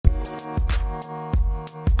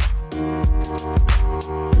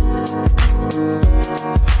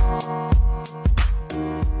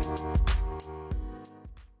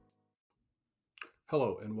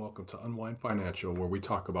welcome to Unwind Financial, where we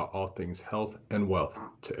talk about all things health and wealth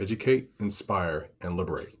to educate, inspire, and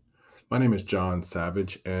liberate. My name is John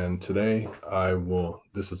Savage, and today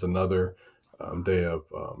this is another day of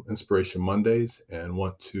Inspiration Mondays, and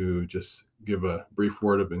want to just give a brief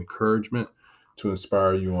word of encouragement to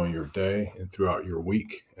inspire you on your day and throughout your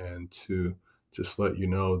week, and to just let you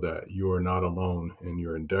know that you are not alone in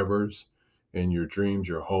your endeavors, in your dreams,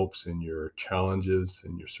 your hopes, and your challenges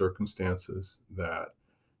and your circumstances. That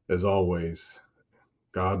as always,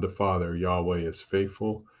 God the Father, Yahweh, is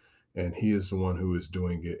faithful, and He is the one who is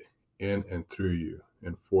doing it in and through you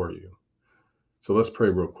and for you. So let's pray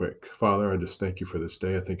real quick. Father, I just thank you for this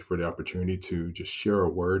day. I thank you for the opportunity to just share a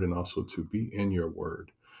word and also to be in your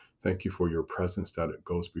word. Thank you for your presence, that it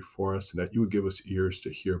goes before us, and that you would give us ears to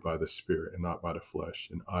hear by the Spirit and not by the flesh,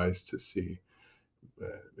 and eyes to see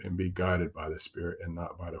and be guided by the Spirit and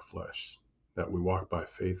not by the flesh, that we walk by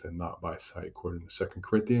faith and not by sight, according to 2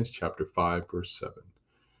 Corinthians chapter 5, verse 7.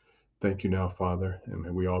 Thank you now, Father, and may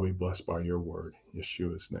we all be blessed by your word. In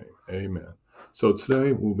Yeshua's name, amen. So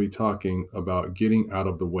today we'll be talking about getting out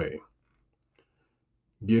of the way.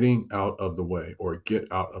 Getting out of the way, or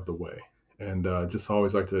get out of the way. And just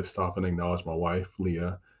always like to stop and acknowledge my wife,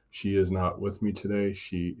 Leah. She is not with me today.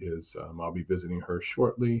 She is, I'll be visiting her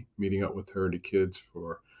shortly, meeting up with her, the kids,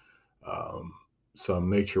 for um, some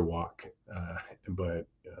nature walk. But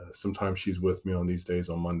sometimes she's with me on these days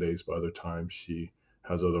on Mondays, but other times she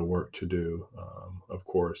has other work to do, of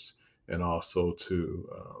course, and also to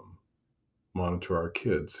monitor our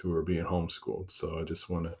kids who are being homeschooled. So I just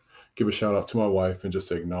want to give a shout out to my wife and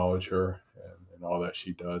just acknowledge her and all that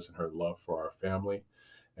she does and her love for our family.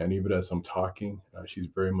 And even as I'm talking, she's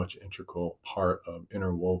very much an integral part of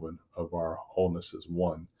interwoven of our wholeness as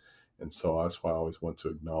one. And so that's why I always want to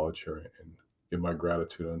acknowledge her and give my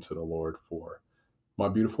gratitude unto the Lord for my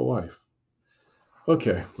beautiful wife.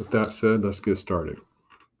 Okay, with that said, let's get started.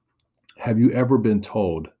 Have you ever been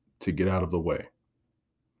told to get out of the way?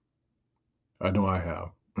 I know I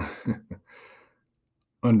have.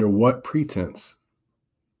 Under what pretense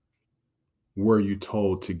were you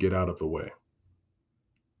told to get out of the way?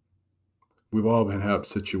 We've all been have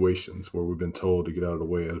situations where we've been told to get out of the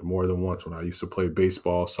way. More than once. When I used to play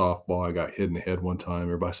baseball, softball, I got hit in the head one time.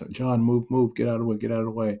 Everybody said, "John, move, move, get out of the way, get out of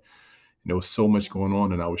the way." And there was so much going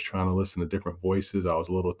on, and I was trying to listen to different voices. I was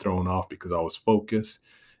a little thrown off because I was focused.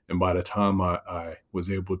 And by the time I was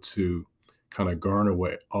able to kind of garner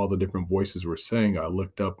what all the different voices were saying, I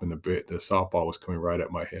looked up and the softball was coming right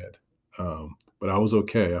at my head. But I was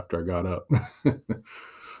okay after I got up.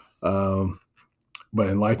 um, but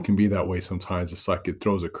in life can be that way sometimes. It's like it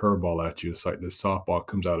throws a curveball at you. It's like this softball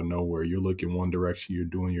comes out of nowhere. You're looking one direction, you're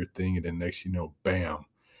doing your thing, and then next you know, bam,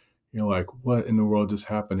 you're like, what in the world just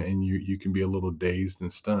happened? And you can be a little dazed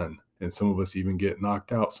and stunned. And some of us even get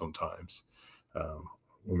knocked out sometimes um,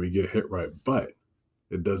 when we get hit right. But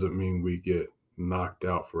it doesn't mean we get knocked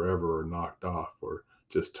out forever or knocked off or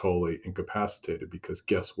just totally incapacitated, because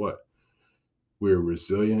guess what? We're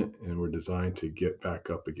resilient and we're designed to get back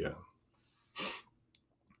up again.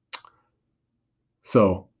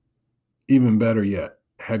 So, even better yet,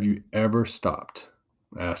 have you ever stopped?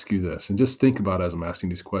 I ask you this, and just think about it as I'm asking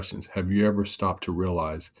these questions. Have you ever stopped to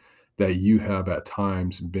realize that you have at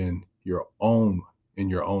times been in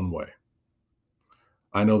your own way?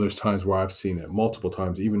 I know there's times where I've seen it multiple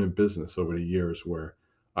times, even in business over the years, where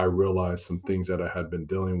I realized some things that I had been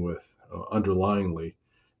dealing with underlyingly,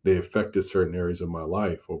 they affected certain areas of my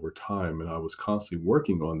life over time. And I was constantly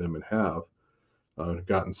working on them and have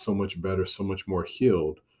gotten so much better, so much more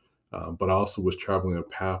healed. But I also was traveling a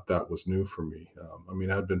path that was new for me. I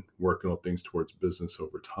mean, I'd been working on things towards business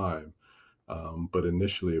over time, but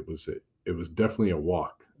initially it was definitely a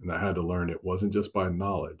walk, and I had to learn it wasn't just by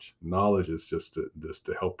knowledge. Knowledge is just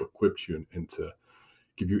to help equip you and to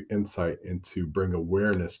give you insight and to bring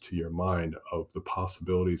awareness to your mind of the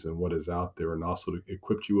possibilities and what is out there, and also to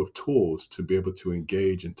equip you with tools to be able to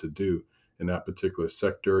engage and to do in that particular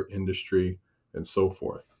sector, industry, and so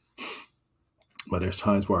forth. But there's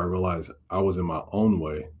times where I realized I was in my own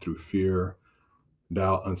way through fear,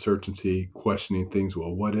 doubt, uncertainty, questioning things.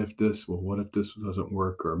 Well, what if this? Well, what if this doesn't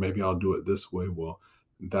work? Or maybe I'll do it this way. Well,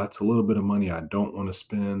 that's a little bit of money I don't want to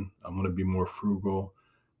spend. I'm going to be more frugal,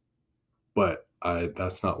 but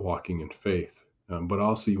that's not walking in faith. But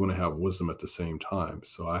also, you want to have wisdom at the same time.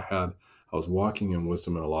 So I was walking in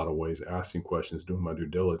wisdom in a lot of ways, asking questions, doing my due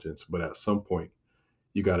diligence. But at some point,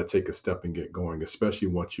 you got to take a step and get going, especially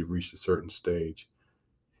once you've reached a certain stage.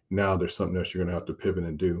 Now there's something else you're going to have to pivot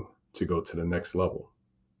and do to go to the next level.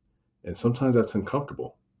 And sometimes that's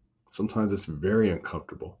uncomfortable. Sometimes it's very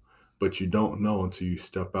uncomfortable, but you don't know until you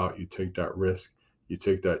step out, you take that risk, You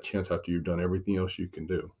take that chance after you've done everything else you can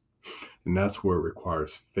do. And that's where it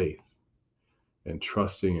requires faith and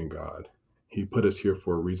trusting in God. He put us here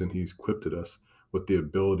for a reason. He's equipped us with the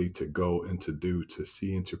ability to go and to do, to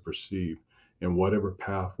see and to perceive in whatever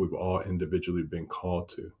path we've all individually been called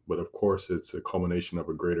to. But of course, it's a culmination of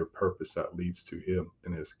a greater purpose that leads to Him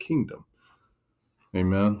and His kingdom.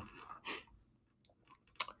 Amen.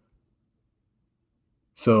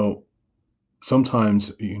 So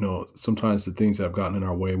sometimes, sometimes the things that have gotten in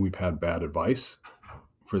our way, we've had bad advice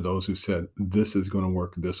for those who said this is going to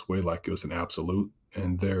work this way, like it was an absolute.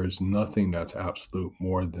 And there's nothing that's absolute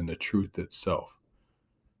more than the truth itself.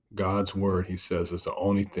 God's word, he says, is the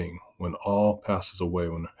only thing. When all passes away,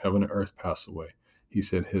 when heaven and earth pass away, he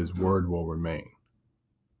said his word will remain.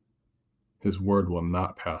 His word will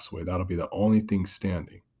not pass away. That'll be the only thing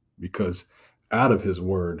standing, because out of his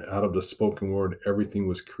word, out of the spoken word, everything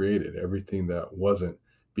was created. Everything that wasn't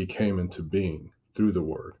became into being through the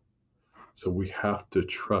word. So we have to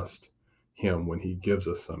trust him when he gives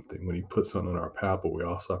us something, when he puts something on our path, but we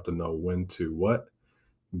also have to know when to what?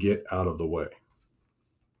 Get out of the way.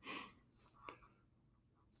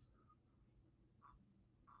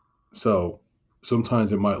 So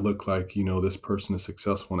sometimes it might look like, this person is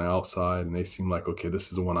successful on the outside and they seem like, okay, this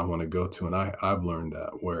is the one I want to go to. And I've learned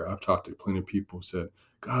that, where I've talked to plenty of people who said,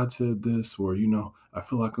 God said this, or, I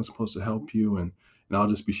feel like I'm supposed to help you. And I'll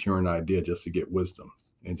just be sharing an idea just to get wisdom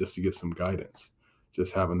and just to get some guidance,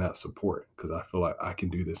 just having that support, because I feel like I can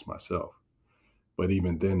do this myself. But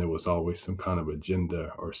even then, there was always some kind of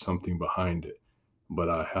agenda or something behind it. But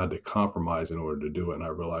I had to compromise in order to do it. And I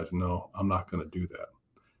realized, no, I'm not going to do that.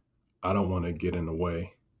 I don't want to get in the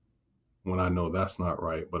way when I know that's not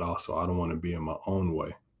right, but also I don't want to be in my own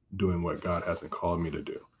way doing what God hasn't called me to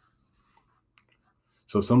do.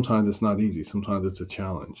 So sometimes it's not easy. Sometimes it's a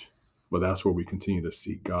challenge, but that's where we continue to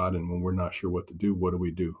seek God. And when we're not sure what to do, what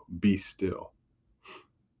do? Be still.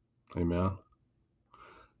 Amen.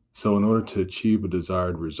 So in order to achieve a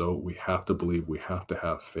desired result, we have to believe, we have to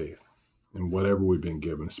have faith in whatever we've been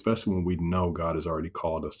given, especially when we know God has already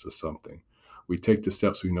called us to something. We take the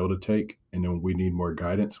steps we know to take, and then when we need more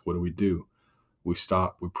guidance, what do? We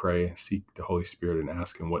stop, we pray, and seek the Holy Spirit and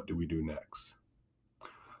ask him, what do we do next?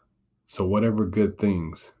 So whatever good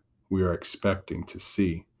things we are expecting to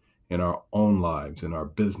see in our own lives, in our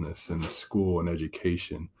business, in the school and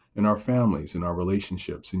education, in our families, in our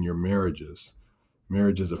relationships, in your marriages.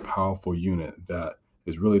 Marriage is a powerful unit that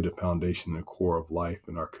is really the foundation and core of life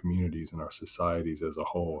in our communities and our societies as a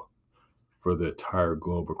whole, for the entire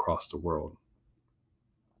globe across the world.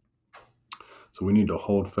 So we need to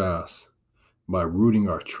hold fast by rooting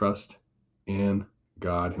our trust in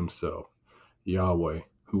God himself, Yahweh,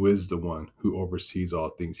 who is the one who oversees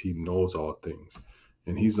all things. He knows all things.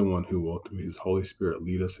 And he's the one who will, through his Holy Spirit,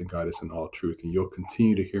 lead us and guide us in all truth. And you'll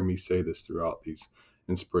continue to hear me say this throughout these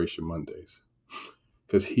Inspiration Mondays,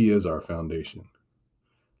 because he is our foundation.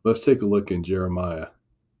 Let's take a look in Jeremiah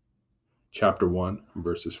chapter 1,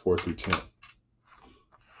 verses 4 through 10.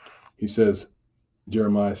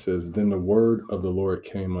 Jeremiah says, Then the word of the Lord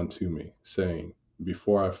came unto me, saying,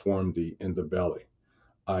 Before I formed thee in the belly,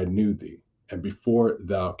 I knew thee, and before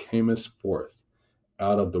thou camest forth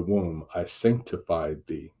out of the womb, I sanctified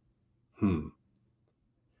thee,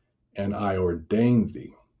 and I ordained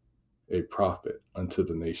thee a prophet unto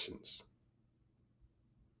the nations.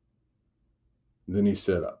 Then he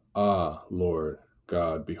said, Ah, Lord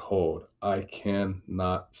God, behold, I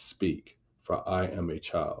cannot speak, for I am a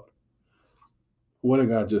child. What did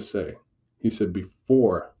God just say? He said,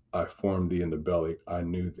 Before I formed thee in the belly, I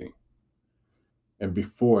knew thee. And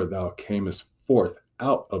before thou camest forth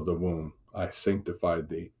out of the womb, I sanctified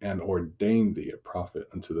thee and ordained thee a prophet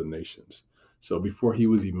unto the nations. So before he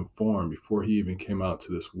was even formed, before he even came out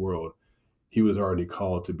to this world, he was already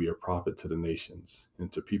called to be a prophet to the nations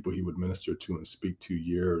and to people he would minister to and speak to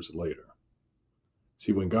years later.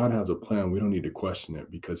 See, when God has a plan, we don't need to question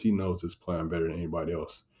it, because he knows his plan better than anybody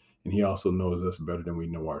else. And he also knows us better than we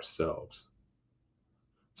know ourselves.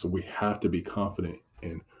 So we have to be confident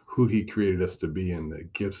in who he created us to be and the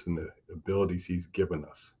gifts and the abilities he's given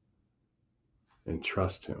us, and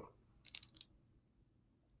trust him.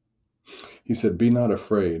 He said, Be not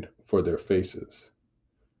afraid for their faces,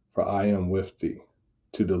 for I am with thee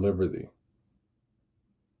to deliver thee.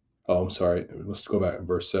 Oh, I'm sorry. Let's go back in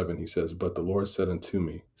verse 7. He says, But the Lord said unto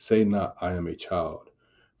me, Say not, I am a child,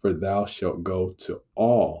 for thou shalt go to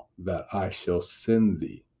all that I shall send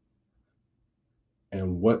thee,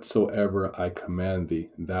 and whatsoever I command thee,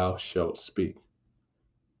 thou shalt speak.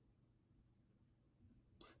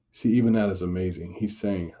 See, even that is amazing. He's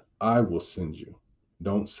saying, I will send you.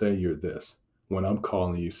 Don't say you're this when I'm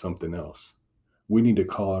calling you something else. We need to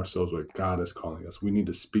call ourselves what God is calling us. We need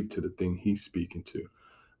to speak to the thing He's speaking to.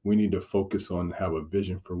 We need to focus on have a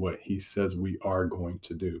vision for what He says we are going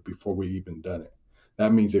to do before we even done it.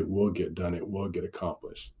 That means it will get done. It will get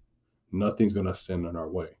accomplished. Nothing's going to stand in our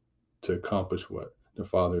way to accomplish what the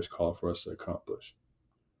Father has called for us to accomplish.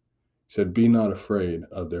 He said, be not afraid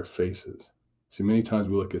of their faces. See, many times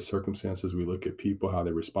we look at circumstances, we look at people, how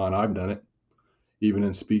they respond. I've done it. Even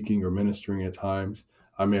in speaking or ministering at times,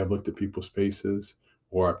 I may have looked at people's faces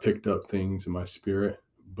or I picked up things in my spirit,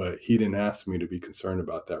 but He didn't ask me to be concerned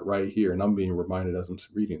about that right here. And I'm being reminded as I'm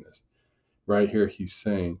reading this. Right here, He's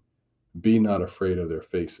saying, be not afraid of their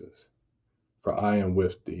faces, for I am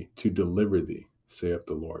with thee to deliver thee, saith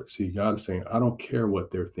the Lord. See, God is saying, I don't care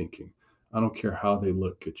what they're thinking. I don't care how they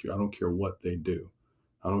look at you. I don't care what they do.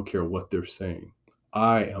 I don't care what they're saying.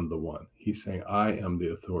 I am the one. He's saying, I am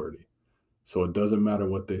the authority. So it doesn't matter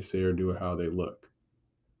what they say or do or how they look.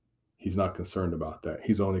 He's not concerned about that.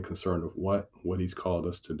 He's only concerned with what He's called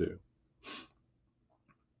us to do.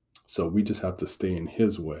 So we just have to stay in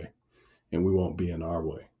His way and we won't be in our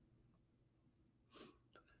way.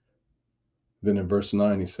 Then in verse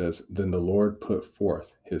 9, he says, then the Lord put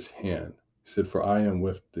forth His hand. He said, for I am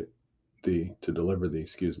with thee to deliver thee,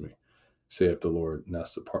 saith the Lord. And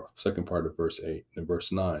that's the second part of verse 8. In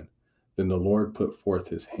verse 9, then the Lord put forth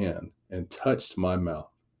His hand and touched my mouth.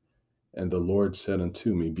 And the Lord said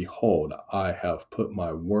unto me, behold, I have put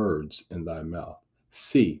my words in thy mouth.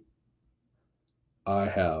 See, I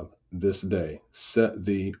have this day set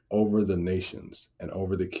thee over the nations and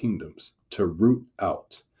over the kingdoms, to root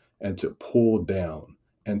out and to pull down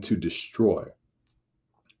and to destroy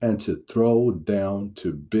and to throw down,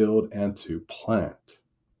 to build and to plant.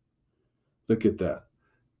 Look at that.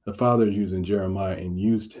 The Father is using Jeremiah and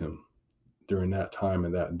used him during that time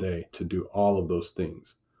and that day to do all of those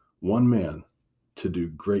things. One man to do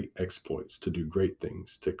great exploits, to do great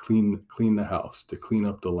things, to clean the house, to clean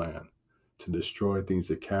up the land, to destroy things,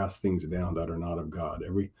 to cast things down that are not of God.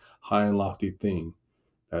 Every high and lofty thing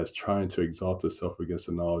that is trying to exalt itself against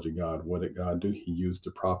the knowledge of God. What did God do? He used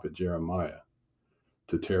the prophet Jeremiah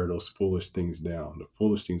to tear those foolish things down, the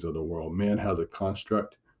foolish things of the world. Man has a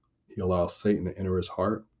construct. He allows Satan to enter his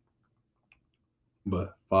heart.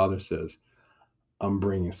 But Father says, I'm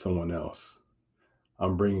bringing someone else.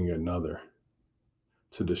 I'm bringing another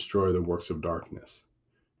to destroy the works of darkness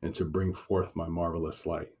and to bring forth my marvelous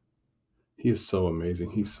light. He is so amazing.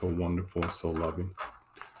 He's so wonderful and so loving.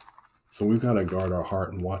 So we've got to guard our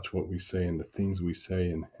heart and watch what we say and the things we say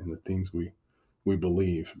and the things we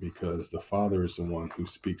believe, because the Father is the one who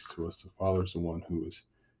speaks to us. The Father is the one who is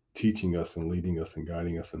teaching us and leading us and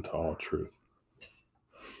guiding us into all truth.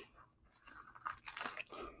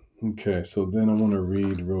 Okay, so then I want to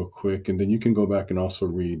read real quick, and then you can go back and also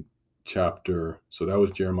read so that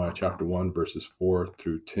was Jeremiah chapter 1, verses 4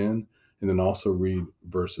 through 10, and then also read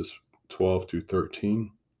verses 12 through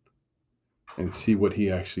 13 and see what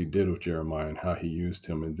He actually did with Jeremiah and how He used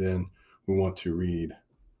him. And then we want to read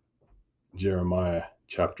Jeremiah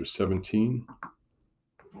chapter 17,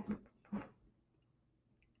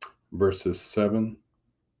 verses 7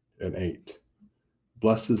 and 8.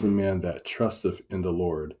 Blessed is the man that trusteth in the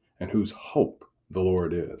Lord, and whose hope the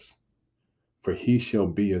Lord is. For he shall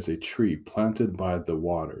be as a tree planted by the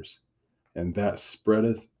waters, and that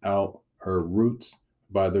spreadeth out her roots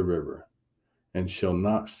by the river, and shall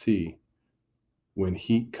not see when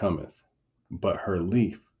heat cometh, but her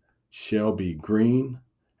leaf shall be green,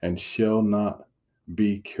 and shall not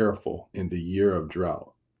be careful in the year of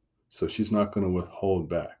drought. So she's not going to withhold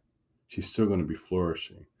back. She's still going to be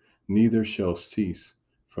flourishing. Neither shall cease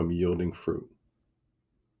from yielding fruit.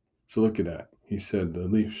 So look at that. He said the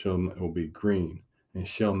leaf will be green and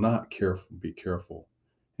shall not be careful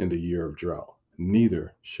in the year of drought.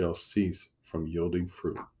 Neither shall cease from yielding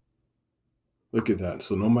fruit. Look at that.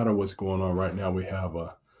 So no matter what's going on right now, we have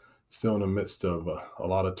still in the midst of a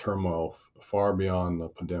lot of turmoil far beyond the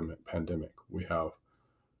pandemic. We have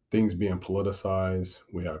things being politicized.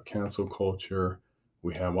 We have cancel culture.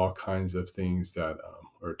 We have all kinds of things that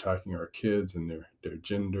are attacking our kids and their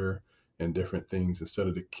gender and different things. Instead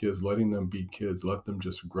of the kids, letting them be kids, let them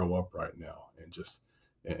just grow up right now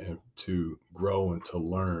and to grow and to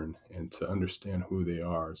learn and to understand who they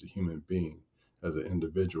are as a human being, as an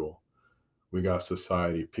individual. We got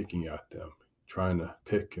society picking at them, trying to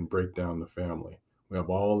pick and break down the family. We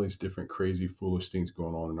have all these different crazy, foolish things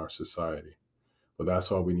going on in our society. But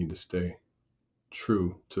that's why we need to stay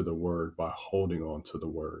true to the word by holding on to the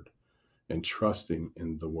word and trusting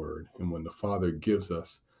in the word. And when the Father gives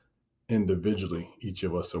us individually, each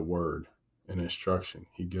of us, a word, an instruction,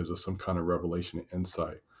 He gives us some kind of revelation and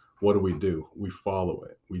insight what do? We follow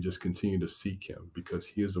it. We just continue to seek him because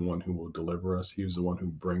he is the one who will deliver us. He is the one who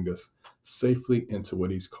bring us safely into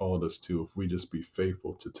what he's called us to if we just be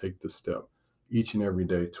faithful to take the step each and every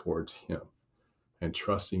day towards him and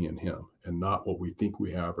trusting in him and not what we think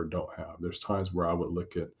we have or don't have. There's times where I would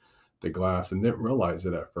look at the glass and didn't realize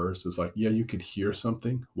it at first. It's like, yeah, you could hear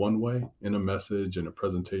something one way in a message, in a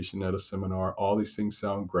presentation at a seminar. All these things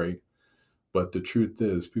sound great. But the truth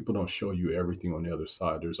is, people don't show you everything on the other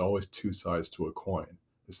side. There's always two sides to a coin.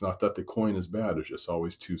 It's not that the coin is bad, there's just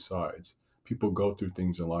always two sides. People go through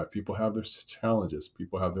things in life. People have their challenges.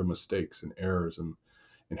 People have their mistakes and errors and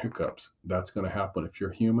hiccups. That's going to happen. If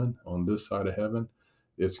you're human on this side of heaven,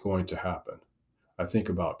 it's going to happen. I think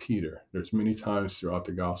about Peter. There's many times throughout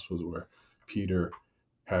the Gospels where Peter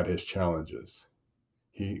had his challenges.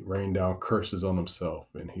 He rained down curses on himself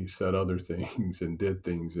and he said other things and did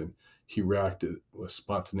things and he reacted with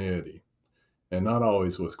spontaneity and not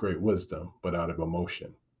always with great wisdom, but out of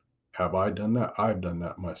emotion. Have I done that? I've done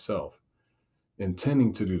that myself,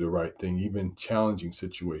 intending to do the right thing, even challenging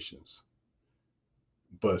situations,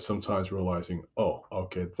 but sometimes realizing, oh,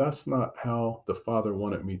 okay, that's not how the Father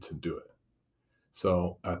wanted me to do it.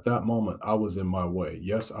 So at that moment, I was in my way.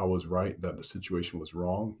 Yes, I was right that the situation was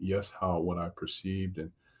wrong. Yes, how what I perceived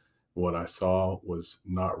and what I saw was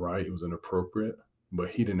not right. It was inappropriate, but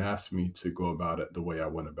he didn't ask me to go about it the way I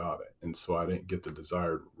went about it. And so I didn't get the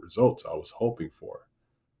desired results I was hoping for.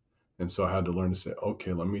 And so I had to learn to say,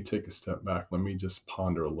 okay, let me take a step back. Let me just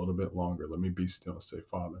ponder a little bit longer. Let me be still and say,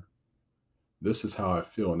 Father, this is how I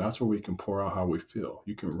feel. And that's where we can pour out how we feel.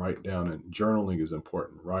 You can write down, and journaling is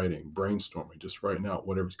important, writing, brainstorming, just writing out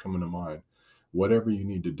whatever's coming to mind, whatever you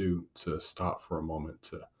need to do to stop for a moment,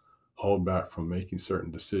 to hold back from making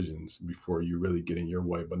certain decisions before you really get in your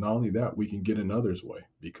way. But not only that, we can get in others' way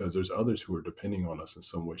because there's others who are depending on us in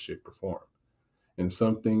some way, shape, or form. And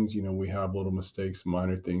some things, we have little mistakes,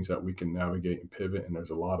 minor things that we can navigate and pivot, and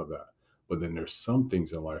there's a lot of that. But then there's some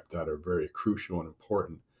things in life that are very crucial and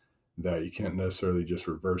important that you can't necessarily just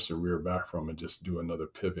reverse and rear back from and just do another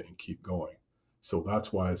pivot and keep going. So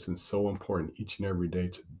that's why it's so important each and every day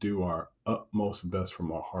to do our utmost best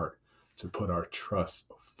from our heart, to put our trust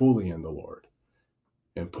fully in the Lord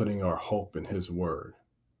and putting our hope in his word.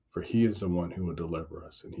 For he is the one who will deliver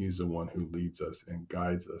us, and he's the one who leads us and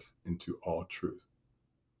guides us into all truth.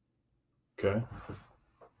 Okay?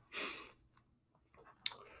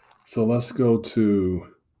 So let's go to.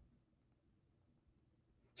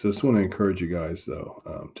 So I just want to encourage you guys,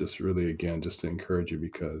 though, just really, again, just to encourage you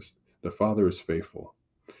because the Father is faithful.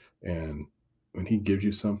 And when he gives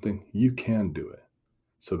you something, you can do it.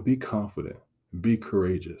 So be confident, be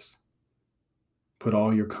courageous. Put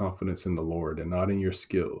all your confidence in the Lord and not in your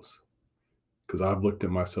skills. Because I've looked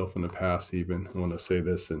at myself in the past, even I want to say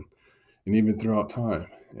this, and even throughout time.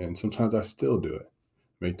 And sometimes I still do it,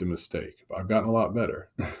 make the mistake. I've gotten a lot better.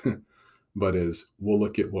 But is we'll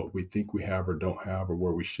look at what we think we have or don't have or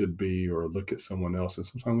where we should be or look at someone else. And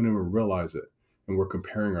sometimes we never realize it and we're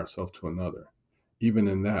comparing ourselves to another. Even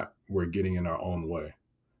in that, we're getting in our own way.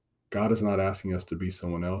 God is not asking us to be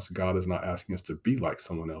someone else. God is not asking us to be like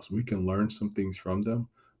someone else. We can learn some things from them,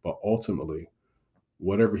 but ultimately,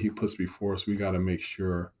 whatever he puts before us, we got to make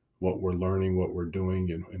sure what we're learning, what we're doing,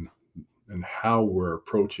 and how we're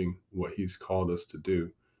approaching what he's called us to do,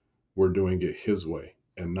 we're doing it his way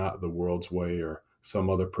and not the world's way or some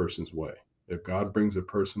other person's way. If God brings a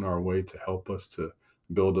person our way to help us, to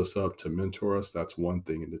build us up, to mentor us, that's one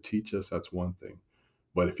thing. And to teach us, that's one thing.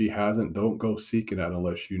 But if he hasn't, don't go seeking that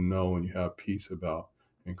unless you know and you have peace about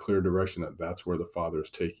and clear direction that that's where the Father is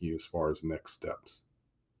taking you as far as next steps.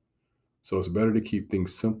 So it's better to keep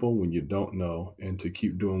things simple when you don't know and to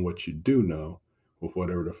keep doing what you do know with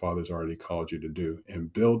whatever the Father's already called you to do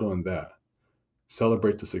and build on that.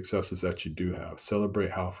 Celebrate the successes that you do have.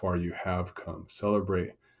 Celebrate how far you have come.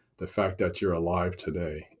 Celebrate the fact that you're alive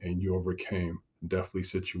today and you overcame deathly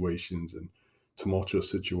situations and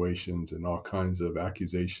tumultuous situations and all kinds of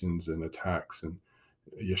accusations and attacks. And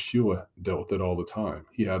Yeshua dealt with it all the time.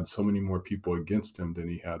 He had so many more people against him than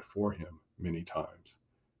he had for him many times.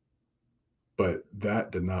 But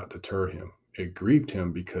that did not deter him. It grieved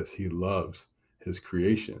him because he loves his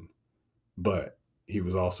creation, but he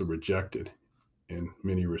was also rejected in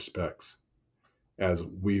many respects, as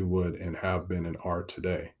we would and have been and are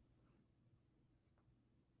today.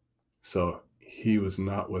 So he was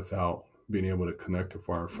not without being able to connect with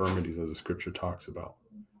our infirmities, as the scripture talks about.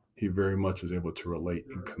 He very much was able to relate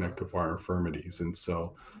and connect with our infirmities. And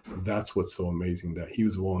so that's what's so amazing, that he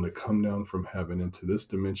was willing to come down from heaven into this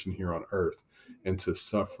dimension here on earth and to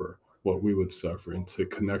suffer what we would suffer and to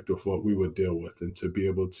connect with what we would deal with and to be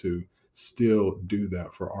able to still do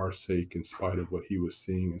that for our sake, in spite of what he was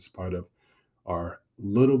seeing, in spite of our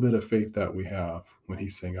little bit of faith that we have when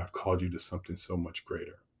he's saying, I've called you to something so much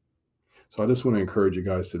greater. So I just want to encourage you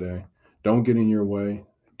guys today, don't get in your way,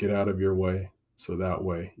 get out of your way. So that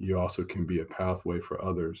way you also can be a pathway for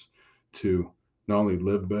others to not only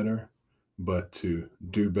live better, but to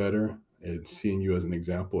do better, and seeing you as an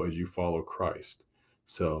example as you follow Christ.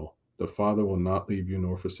 So the Father will not leave you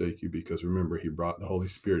nor forsake you, because remember, he brought the Holy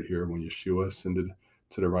Spirit here when Yeshua ascended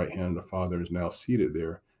to the right hand of the Father, is now seated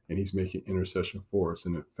there, and he's making intercession for us.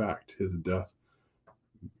 And in fact, his death,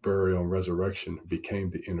 burial, and resurrection became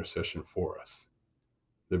the intercession for us.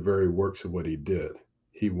 The very works of what he did,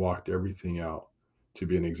 he walked everything out to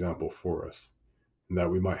be an example for us, and that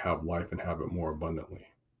we might have life and have it more abundantly.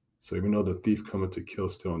 So even though the thief cometh to kill,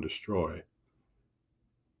 steal, and destroy,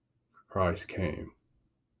 Christ came,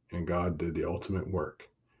 and God did the ultimate work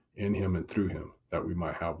in him and through him, that we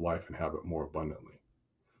might have life and have it more abundantly.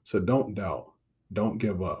 So don't doubt, don't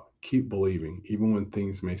give up, keep believing, even when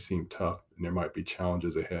things may seem tough and there might be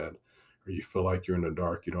challenges ahead, or you feel like you're in the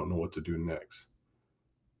dark, you don't know what to do next.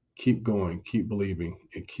 Keep going, keep believing,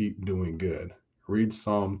 and keep doing good. Read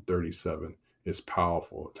Psalm 37. It's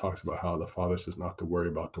powerful. It talks about how the Father says not to worry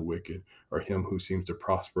about the wicked or him who seems to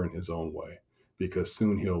prosper in his own way, because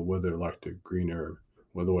soon he'll wither like the green herb,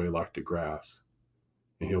 wither away like the grass,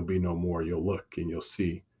 and he'll be no more. You'll look and you'll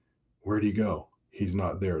see, where'd he go? He's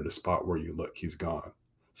not there at the spot where you look. He's gone.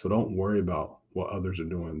 So don't worry about what others are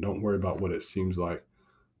doing. Don't worry about what it seems like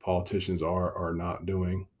politicians are or not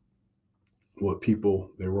doing, what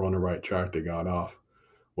people, they were on the right track, they got off,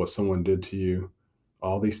 what someone did to you.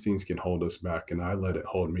 All these things can hold us back, and I let it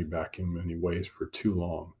hold me back in many ways for too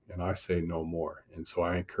long, and I say no more. And so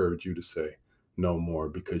I encourage you to say no more,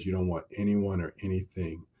 because you don't want anyone or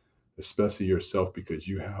anything, especially yourself, because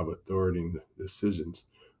you have authority and decisions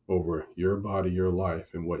over your body, your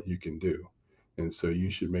life, and what you can do. And so you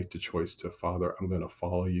should make the choice to, Father, I'm going to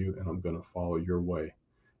follow you, and I'm going to follow your way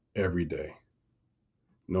every day,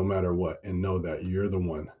 no matter what, and know that you're the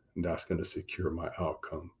one that's going to secure my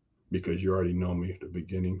outcome, because you already know me, the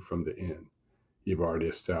beginning from the end. You've already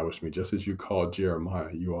established me. Just as you called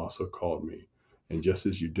Jeremiah, you also called me. And just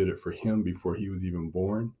as you did it for him before he was even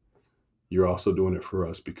born, you're also doing it for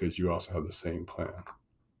us, because you also have the same plan.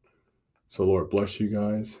 So Lord bless you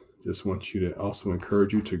guys. Just want you to also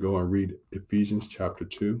encourage you to go and read Ephesians chapter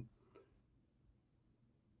 2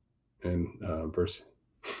 and verse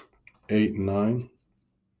 8 and 9.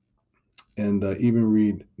 And even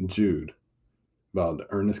read Jude, about the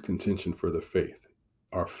earnest contention for the faith.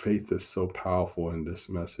 Our faith is so powerful in this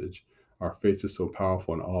message. Our faith is so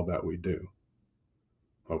powerful in all that we do.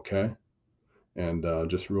 Okay? And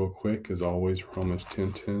just real quick, as always, Romans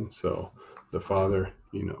 10:10. So the Father,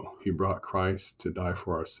 he brought Christ to die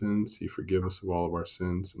for our sins. He forgive us of all of our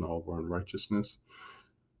sins and all of our unrighteousness.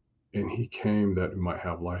 And he came that we might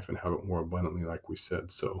have life and have it more abundantly, like we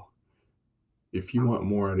said. So if you want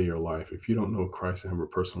more out of your life, if you don't know Christ and have a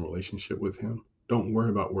personal relationship with him, don't worry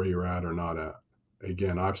about where you're at or not at.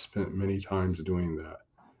 Again, I've spent many times doing that,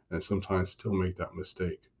 and sometimes still make that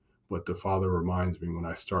mistake. But the Father reminds me when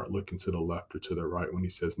I start looking to the left or to the right, when he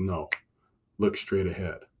says, no, look straight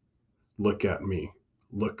ahead. Look at me.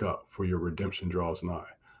 Look up, for your redemption draws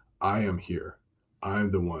nigh. I am here.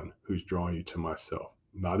 I'm the one who's drawing you to myself,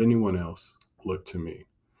 not anyone else. Look to me.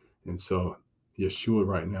 And so Yeshua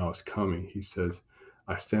right now is coming. He says,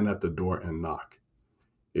 I stand at the door and knock.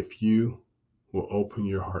 If you will open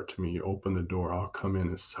your heart to me, you open the door, I'll come in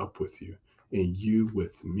and sup with you, and you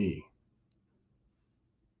with me.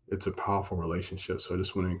 It's a powerful relationship. So I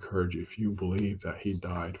just want to encourage you, if you believe that he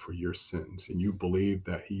died for your sins, and you believe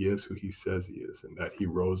that he is who he says he is, and that he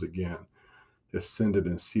rose again, ascended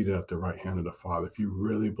and seated at the right hand of the Father, if you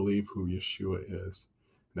really believe who Yeshua is,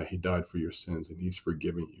 and that he died for your sins and he's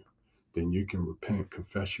forgiven you, then you can repent,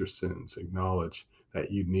 confess your sins, acknowledge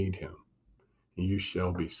that you need him, and you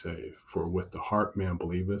shall be saved. For with the heart man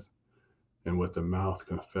believeth, and with the mouth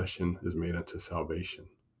confession is made unto salvation.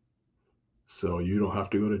 So you don't have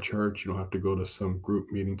to go to church. You don't have to go to some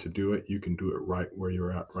group meeting to do it. You can do it right where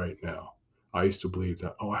you're at right now. I used to believe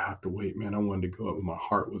that, I have to wait, man. I wanted to go up, but my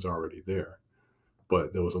heart was already there.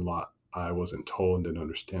 But there was a lot I wasn't told and didn't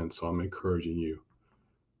understand. So I'm encouraging you.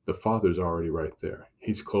 The Father's already right there.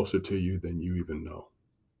 He's closer to you than you even know.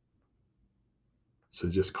 So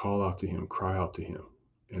just call out to him, cry out to him.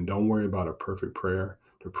 And don't worry about a perfect prayer.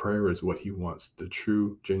 The prayer is what he wants, the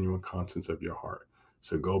true, genuine contents of your heart.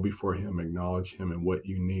 So go before him, acknowledge him and what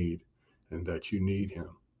you need, and that you need him.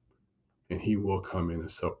 And he will come in and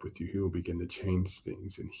sup with you. He will begin to change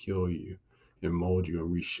things and heal you and mold you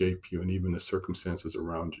and reshape you, and even the circumstances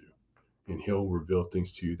around you. and He'll reveal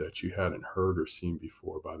things to you that you hadn't heard or seen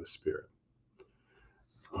before by the Spirit.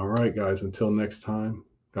 All right, guys, until next time,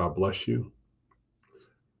 God bless you.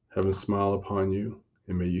 Heaven smile upon you,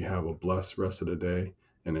 and may you have a blessed rest of the day,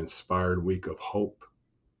 an inspired week of hope,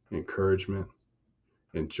 encouragement,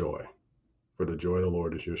 and joy. For the joy of the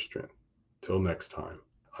Lord is your strength. Till next time,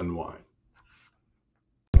 unwind.